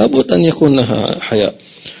 لابد أن يكون لها حياة.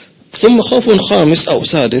 ثم خوف خامس أو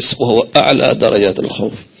سادس وهو أعلى درجات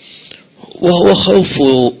الخوف، وهو خوف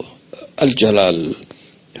الجلال،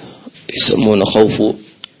 يسمونه خوف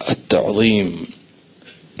التعظيم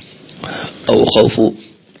أو خوف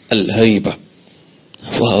الهيبة،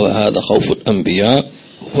 وهو هذا خوف الأنبياء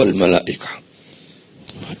والملائكة.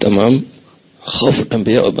 تمام، خوف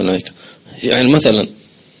الأنبياء والملائكة. يعني مثلا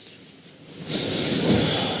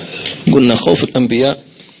قلنا خوف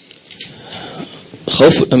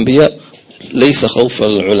الأنبياء ليس خوف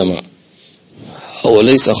العلماء أو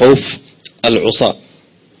ليس خوف العصاة،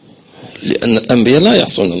 لأن الأنبياء لا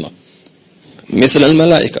يعصون الله مثل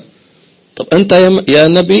الملائكة. طب أنت يا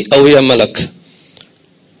نبي أو يا ملك،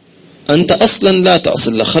 أنت أصلا لا تعصي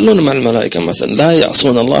الله، خلونا مع الملائكة مثلا لا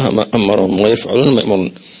يعصون الله ما أمرهم ويفعلون ما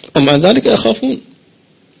يأمرون، ومع ذلك يخافون.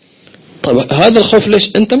 طب هذا الخوف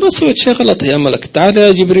ليش؟ أنت ما سويت شيء غلط يا ملك، تعال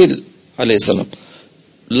يا جبريل عليه السلام،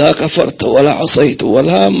 لا كفرت ولا عصيت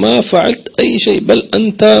ولا ما فعلت أي شيء، بل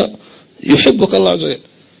أنت يحبك الله عز وجل،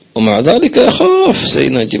 ومع ذلك يخاف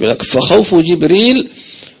سيدنا جبريل. فخوف جبريل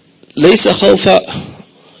ليس خوف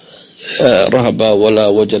رهبة ولا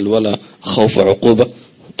وجل ولا خوف عقوبة،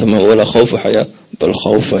 تمام، ولا خوف حياة، بل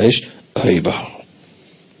خوف إيش؟ هيبة،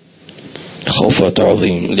 خوف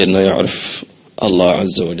تعظيم، لأنه يعرف الله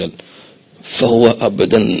عز وجل، فهو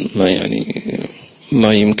أبدا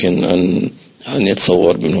ما يمكن أن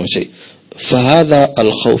يتصور منه شيء. فهذا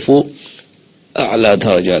الخوف أعلى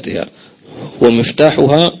درجاتها،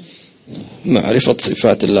 ومفتاحها معرفة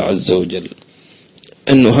صفات الله عز وجل،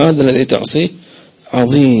 أنه هذا الذي تعصيه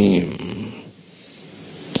عظيم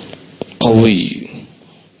قوي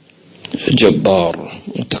جبار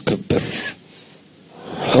متكبر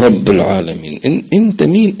رب العالمين. أنت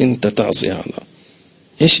مين أنت تعصي هذا؟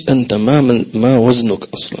 إيش أنت؟ ما وزنك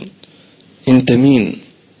أصلا؟ أنت مين؟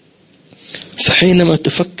 فحينما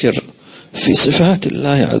تفكر في صفات الله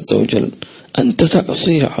عز وجل أنت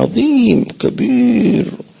تعصي عظيم كبير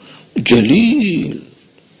جليل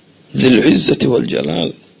ذي العزة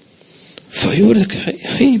والجلال، فيورثك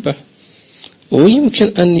هيبة،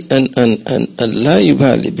 ويمكن أن لا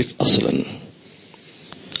يبالي بك أصلا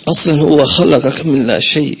هو خلقك من لا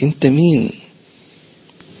شيء، أنت مين؟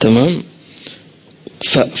 تمام.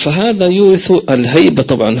 فهذا يورث الهيبة.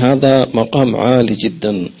 طبعا هذا مقام عالي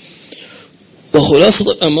جدا.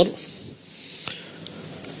 وخلاصة الأمر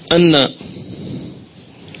أن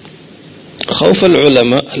خوف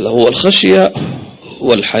العلماء اللي هو الخشية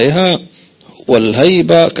والحياء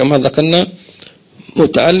والهيبة كما ذكرنا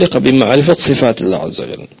متعلقة بمعرفة صفات الله عز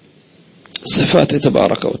وجل، صفاته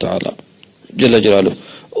تبارك وتعالى جل جلاله.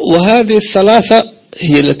 وهذه الثلاثة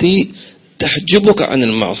هي التي تحجبك عن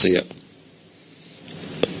المعصية.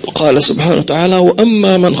 قال سبحانه وتعالى: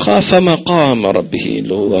 وأما من خاف مقام ربه،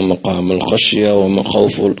 اللي هو مقام الخشية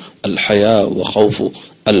وخوف الحياة وخوف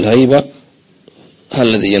الهيبة،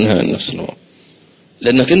 الذي ينهى عن نفس الهوى،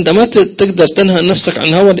 لأنك أنت ما تقدر تنهى نفسك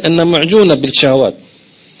عن هوى، لأنها معجونة بالشهوات.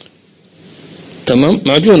 تمام،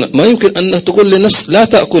 معجونة، ما يمكن أن تقول لنفس لا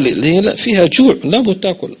تأكل، اللي هي فيها جوع لابد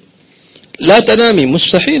تأكل. لا تنامي،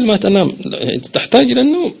 مستحيل ما تنام، تحتاج إلى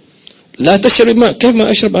النوم. لا تشرب ماء، كيف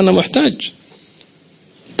ما أشرب أنا محتاج.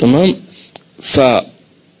 تمام. فالنفس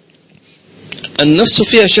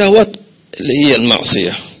فيها شهوات اللي هي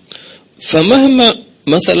المعصية، فمهما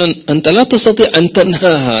مثلا أنت لا تستطيع أن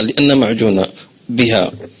تنهاها لأن معجونة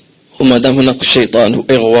بها، وما دام هناك الشيطان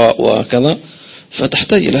وإغواء وكذا،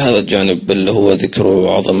 فتحتاج إلى هذا الجانب اللي هو ذكر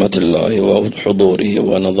عظمة الله وحضوره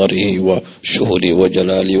ونظره وشهوده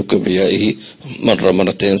وجلاله وكبريائه مرة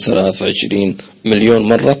مرتين 23 مليون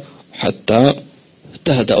مرة حتى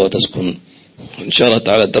تهدأ وتسكن. إن شاء الله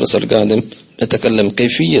تعالى الدرس القادم نتكلم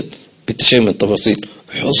كيفية بالتشيء من التفاصيل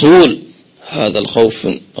حصول هذا الخوف.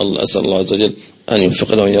 الله أسأل الله عز وجل أن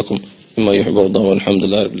يوفقنا وإياكم مما يحب ويرضى، والحمد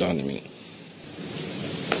لله رب العالمين.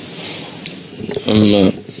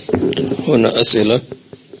 أما هنا أسئلة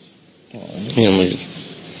هي موجودة.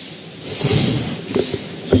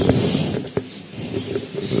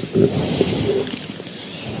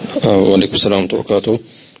 وعليكم السلام ورحمة الله وبركاته.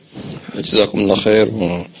 جزاكم الله خير.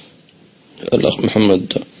 والأخ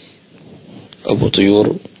محمد أبو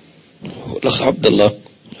طيور والأخ عبد الله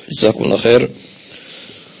جزاكم الله خير.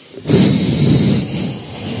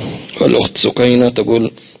 والأخت سكينة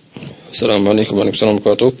تقول السلام عليكم وعليكم السلام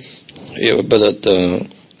ورحمة الله وبركاته. هي بدأت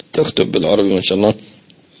تكتب بالعربي ما شاء الله.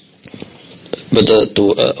 بدأت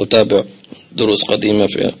أتابع دروس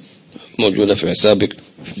قديمة موجودة في حسابك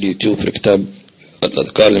في اليوتيوب في كتاب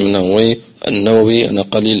الأذكار النووي. أنا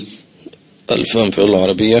قليل الفهم في اللغة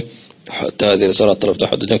العربية، حتى هذه رسالة طلبت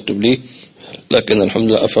أحد يكتب لي، لكن الحمد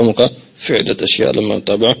لله أفهمك في عدة أشياء لما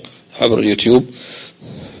أتابعك عبر اليوتيوب،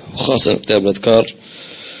 وخاصة كتاب الأذكار.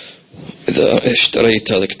 إذا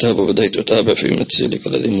اشتريت هذا الكتاب وبدأت أتابع في متسيلك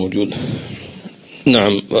الذي موجود.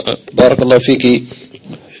 نعم، بارك الله فيك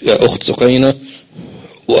يا أخت سكينة،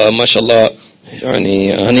 وما شاء الله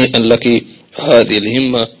يعني هنيئا لك هذه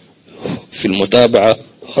الهمة في المتابعة،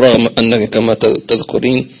 رغم أنك كما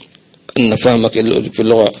تذكرين أن فهمك في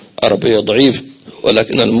اللغة العربية ضعيف،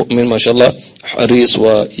 ولكن المؤمن ما شاء الله حريص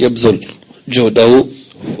ويبذل جهده،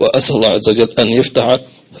 وأسأل الله عز وجل أن يفتح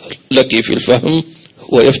لك في الفهم،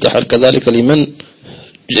 ويفتح كذلك لمن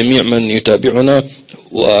جميع من يتابعنا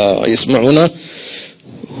ويسمعنا.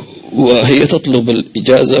 وهي تطلب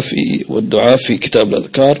الإجازة والدعاء في كتاب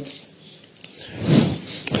الأذكار.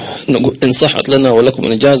 نقول إن صحت لنا ولكم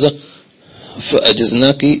الإجازة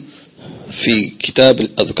فأجزناك في كتاب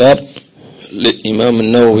الأذكار للإمام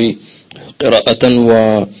النووي قراءة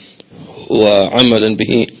وعملا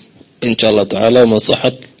به إن شاء الله تعالى، ومن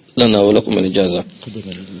صحت لنا ولكم الإجازة.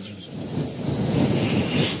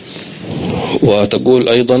 وتقول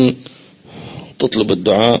أيضا تطلب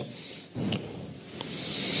الدعاء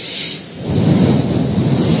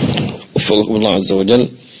وفقكم الله عز وجل.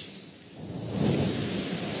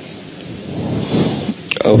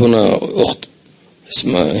 هنا أخت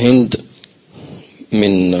اسمها هند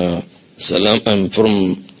من سلام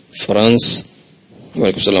from France.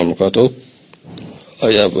 وعليكم السلام ورحمة الله وبركاته.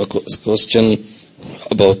 I have a question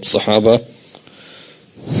about Sahaba.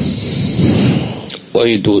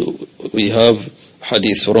 Why do we have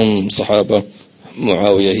hadith from Sahaba?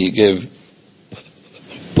 Muawiyah, he gave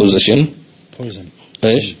poison.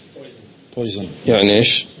 ايش؟ poison. يعني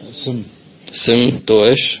ايش؟ سم تو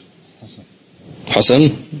ايش؟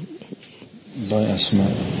 حسن.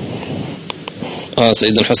 بأسماء.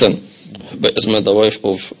 سيدنا الحسن بأسماء the wife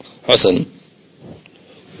of حسن.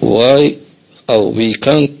 Why we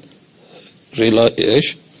can't rely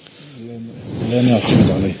ايش؟ لا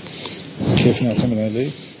نعتمد عليه. كيف نعتمد عليه؟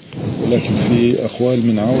 ولكن في أقوال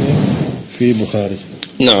من عاوية في بخاري.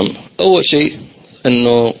 نعم، أول شيء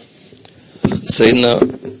أنه سيدنا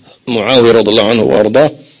معاوية رضي الله عنه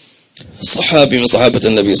وأرضاه صحابي من صحابة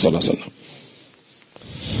النبي صلى الله عليه وسلم،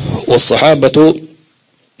 والصحابة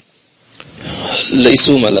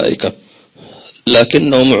ليسوا ملائكة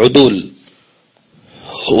لكنهم عدول،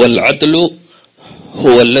 والعدل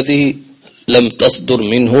هو الذي لم تصدر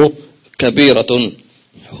منه كبيرة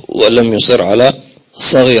ولم يصر على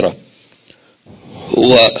صغيرة.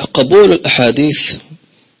 وقبول الأحاديث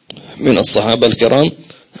من الصحابة الكرام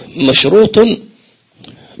مشروط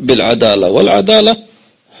بالعدالة، والعدالة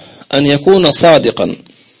أن يكون صادقا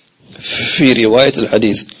في رواية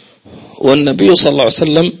الحديث. والنبي صلى الله عليه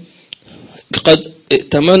وسلم قد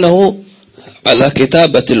ائتمنه على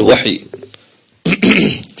كتابة الوحي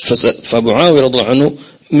فمعاوية رضي الله عنه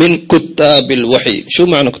من كتاب الوحي. شو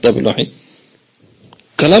معنى كتاب الوحي؟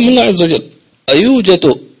 كلام الله عز وجل.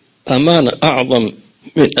 أيوجد أمانة أعظم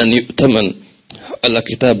من أن يؤتمن على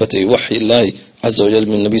كتابة وحي الله عز وجل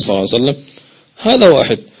من النبي صلى الله عليه وسلم؟ هذا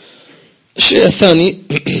واحد. الشيء الثاني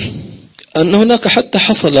أن هناك حتى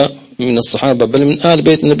حصل من الصحابة بل من آل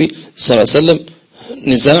بيت النبي صلى الله عليه وسلم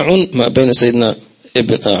نزاع ما بين سيدنا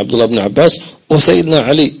عبد الله بن عباس وسيدنا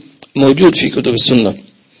علي، موجود في كتب السنة.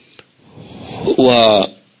 ورواية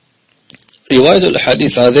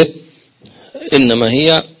الأحاديث هذه إنما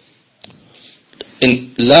هي إن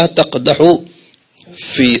لا تقدح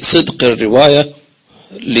في صدق الرواية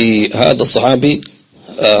لهذا الصحابي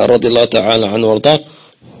رضي الله تعالى عنه وارضاه.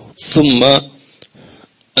 ثم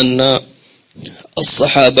أن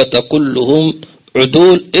الصحابة كلهم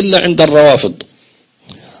عدول إلا عند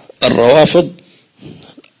الروافض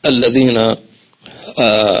الذين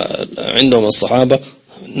عندهم الصحابة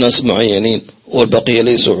ناس معينين والبقية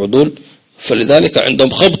ليسوا عدول، فلذلك عندهم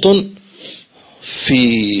خبط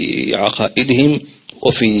في عقائدهم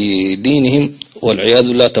وفي دينهم والعياذ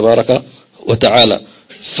بالله تبارك وتعالى.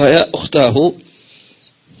 فيا أختاه،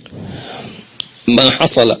 ما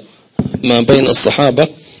حصل ما بين الصحابة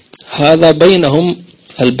هذا بينهم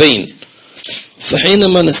البين،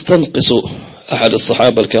 فحينما نستنقص أحد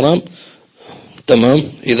الصحابة الكرام تمام،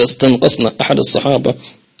 إذا استنقصنا أحد الصحابة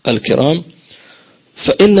الكرام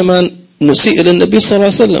فإنما نسيء للنبي صلى الله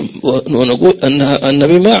عليه وسلم ونقول أن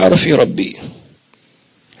النبي ما عرف يربي.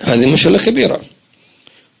 هذه مشكلة كبيرة.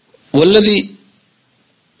 والذي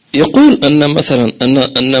يقول أن مثلا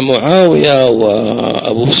أن معاوية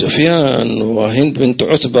وأبو سفيان وهند بنت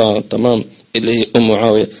عتبة تمام اللي هي أم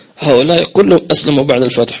معاوية هؤلاء كلهم أسلموا بعد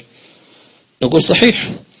الفتح، نقول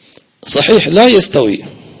صحيح لا يستوي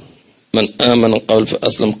من آمن قبل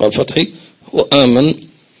أسلم قبل فتحه وآمن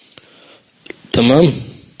تمام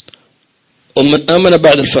ومن آمن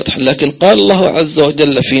بعد الفتح. لكن قال الله عز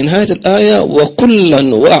وجل في نهاية الآية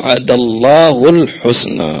وكلا وعد الله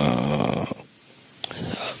الحسنى.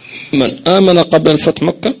 من آمن قبل فتح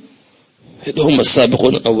مكة هم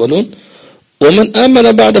السابقون الأولون، ومن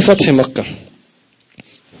آمن بعد فتح مكة.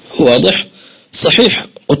 واضح؟ صحيح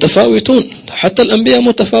متفاوتون، حتى الأنبياء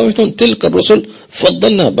متفاوتون، تلك الرسل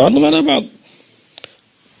فضلنا بعضهم على بعض.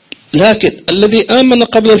 لكن الذي آمن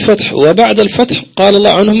قبل الفتح وبعد الفتح قال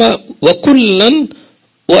الله عنهما وكلا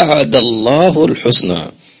وعد الله الحسنى.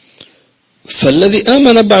 فالذي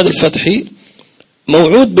آمن بعد الفتح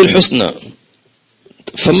موعود بالحسنى،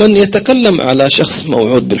 فمن يتكلم على شخص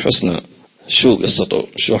موعود بالحسنى شو قصته،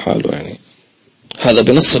 شو حاله يعني؟ هذا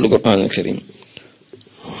بنص القرآن الكريم.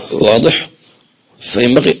 واضح؟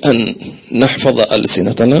 فينبغي أن نحفظ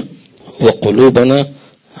ألسنتنا وقلوبنا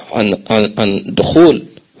عن دخول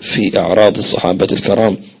في أعراض الصحابة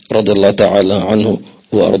الكرام رضي الله تعالى عنه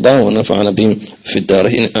وأرضاه ونفعنا بهم في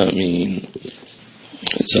الدارين آمين.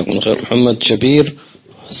 جزاكم الله خير. محمد شبير.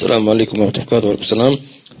 السلام عليكم ورحمة الله وبركاته. وعليكم السلام.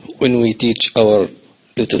 When we teach our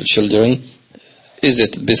little children, is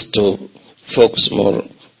it best to focus more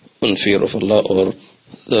on fear of Allah or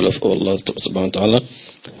the love of Allah سبحانه وتعالى؟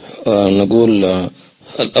 نقول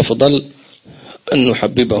الأفضل أن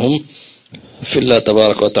نحببهم في الله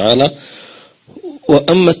تبارك وتعالى.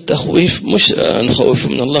 وأما التخويف مش نخوف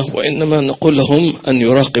من الله، وإنما نقول لهم أن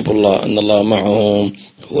يراقبوا الله، أن الله معهم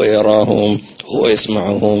ويراهم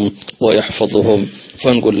ويسمعهم ويحفظهم.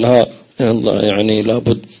 فنقول لها يعني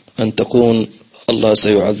لابد أن تكون الله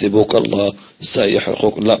سيعذبك، الله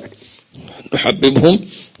سيحرقك. لا، نحببهم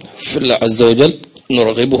في الله عز وجل،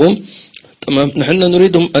 نرغبهم. تمام، نحن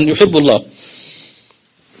نريدهم أن يحبوا الله،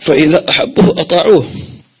 فإذا أحبوه أطاعوه،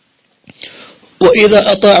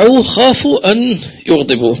 وإذا أطاعوه خافوا أن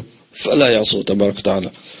يغضبوه فلا يعصوا تبارك وتعالى.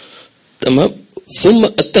 تمام. ثم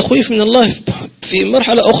التخويف من الله في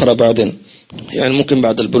مرحلة أخرى بعدين، يعني ممكن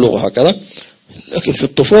بعد البلوغ هكذا، لكن في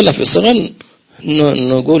الطفولة في الصغر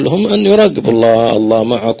نقول لهم أن يراقبوا الله، الله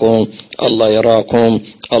معكم، الله يراكم،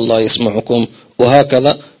 الله يسمعكم،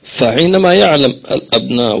 وهكذا. فحينما يعلم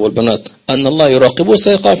الأبناء والبنات أن الله يراقبه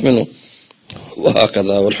سيخاف منه،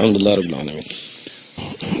 وهكذا. والحمد لله رب العالمين.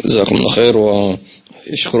 جزاكم الله خير،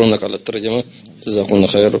 ويشكرونك على الترجمة. جزاكم الله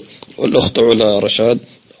خير. والأخت علا رشاد،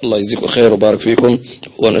 الله يجزيكم خير وبارك فيكم،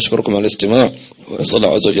 ونشكركم على الاستماع، ونسأل الله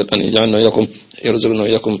عز وجل أن يجعلنا وإياكم، يرزقنا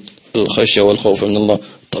وإياكم الخشية والخوف من الله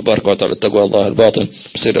تبارك وتعالى، التقوى الظاهر الباطن،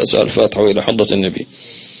 بسر أسأل الفاتحة وإلى حضرة النبي.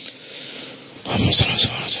 اللهم صل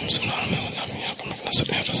وسلم على سيدنا محمد.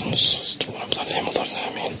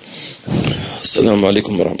 السلام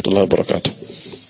عليكم ورحمة الله وبركاته.